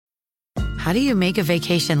How do you make a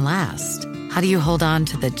vacation last? How do you hold on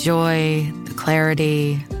to the joy, the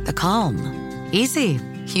clarity, the calm? Easy.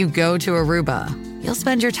 You go to Aruba. You'll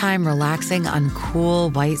spend your time relaxing on cool,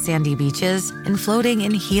 white sandy beaches and floating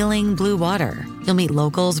in healing blue water. You'll meet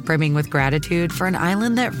locals brimming with gratitude for an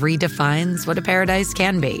island that redefines what a paradise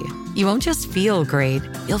can be. You won't just feel great,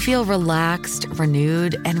 you'll feel relaxed,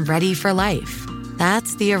 renewed, and ready for life.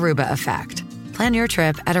 That's the Aruba effect. Plan your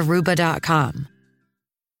trip at Aruba.com.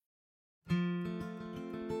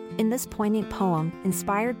 In this poignant poem,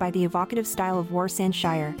 inspired by the evocative style of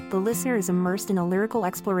Warsanshire, the listener is immersed in a lyrical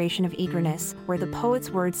exploration of eagerness, where the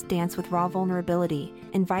poet's words dance with raw vulnerability,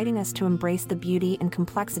 inviting us to embrace the beauty and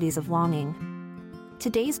complexities of longing.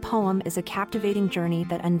 Today's poem is a captivating journey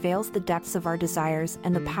that unveils the depths of our desires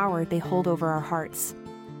and the power they hold over our hearts.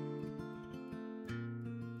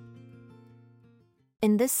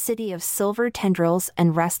 In this city of silver tendrils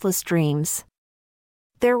and restless dreams,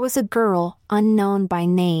 there was a girl unknown by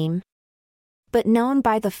name, but known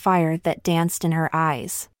by the fire that danced in her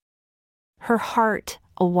eyes. Her heart,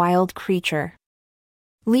 a wild creature,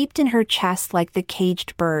 leaped in her chest like the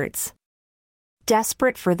caged birds,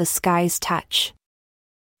 desperate for the sky's touch.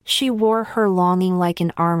 She wore her longing like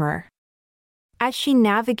an armor, as she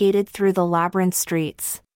navigated through the labyrinth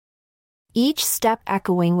streets, each step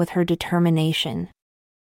echoing with her determination.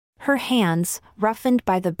 Her hands, roughened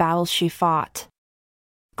by the battles she fought,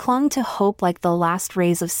 clung to hope like the last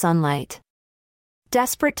rays of sunlight,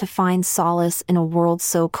 desperate to find solace in a world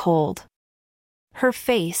so cold. Her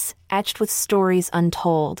face, etched with stories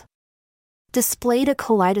untold, displayed a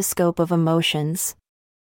kaleidoscope of emotions,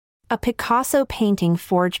 a Picasso painting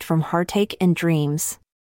forged from heartache and dreams.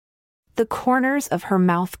 The corners of her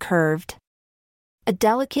mouth curved, a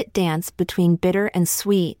delicate dance between bitter and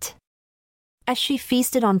sweet, as she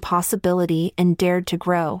feasted on possibility and dared to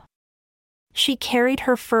grow. She carried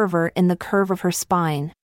her fervor in the curve of her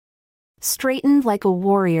spine, straightened like a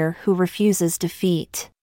warrior who refuses defeat.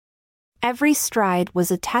 Every stride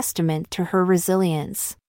was a testament to her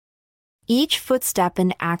resilience, each footstep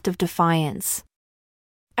an act of defiance.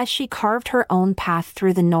 As she carved her own path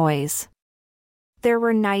through the noise, there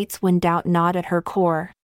were nights when doubt gnawed at her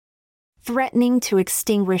core, threatening to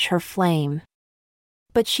extinguish her flame.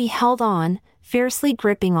 But she held on, fiercely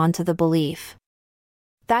gripping onto the belief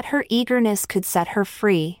that her eagerness could set her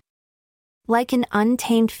free, like an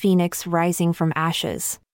untamed phoenix rising from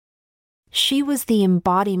ashes. She was the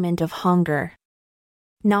embodiment of hunger,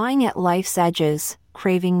 gnawing at life's edges,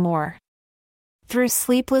 craving more. Through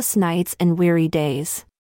sleepless nights and weary days,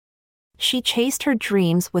 she chased her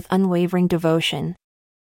dreams with unwavering devotion,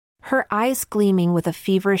 her eyes gleaming with a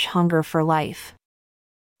feverish hunger for life.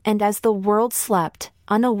 And as the world slept,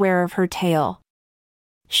 unaware of her tale,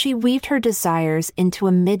 she weaved her desires into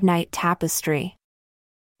a midnight tapestry.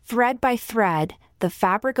 Thread by thread, the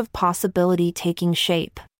fabric of possibility taking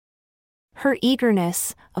shape. Her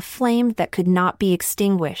eagerness, a flame that could not be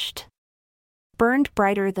extinguished, burned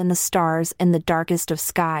brighter than the stars in the darkest of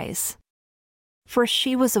skies. For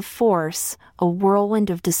she was a force, a whirlwind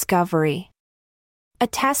of discovery, a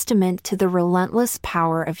testament to the relentless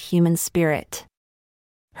power of human spirit.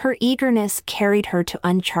 Her eagerness carried her to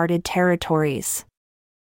uncharted territories,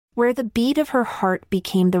 where the beat of her heart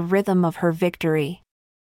became the rhythm of her victory.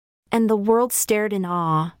 And the world stared in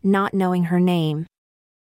awe, not knowing her name,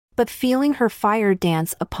 but feeling her fire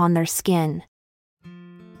dance upon their skin.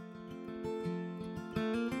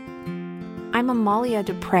 I'm Amalia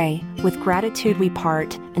Dupre, with gratitude we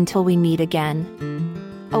part, until we meet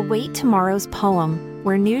again. Await tomorrow's poem,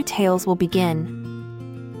 where new tales will begin.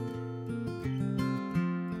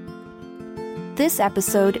 This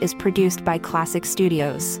episode is produced by Classic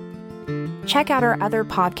Studios. Check out our other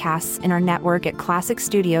podcasts in our network at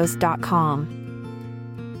classicstudios.com.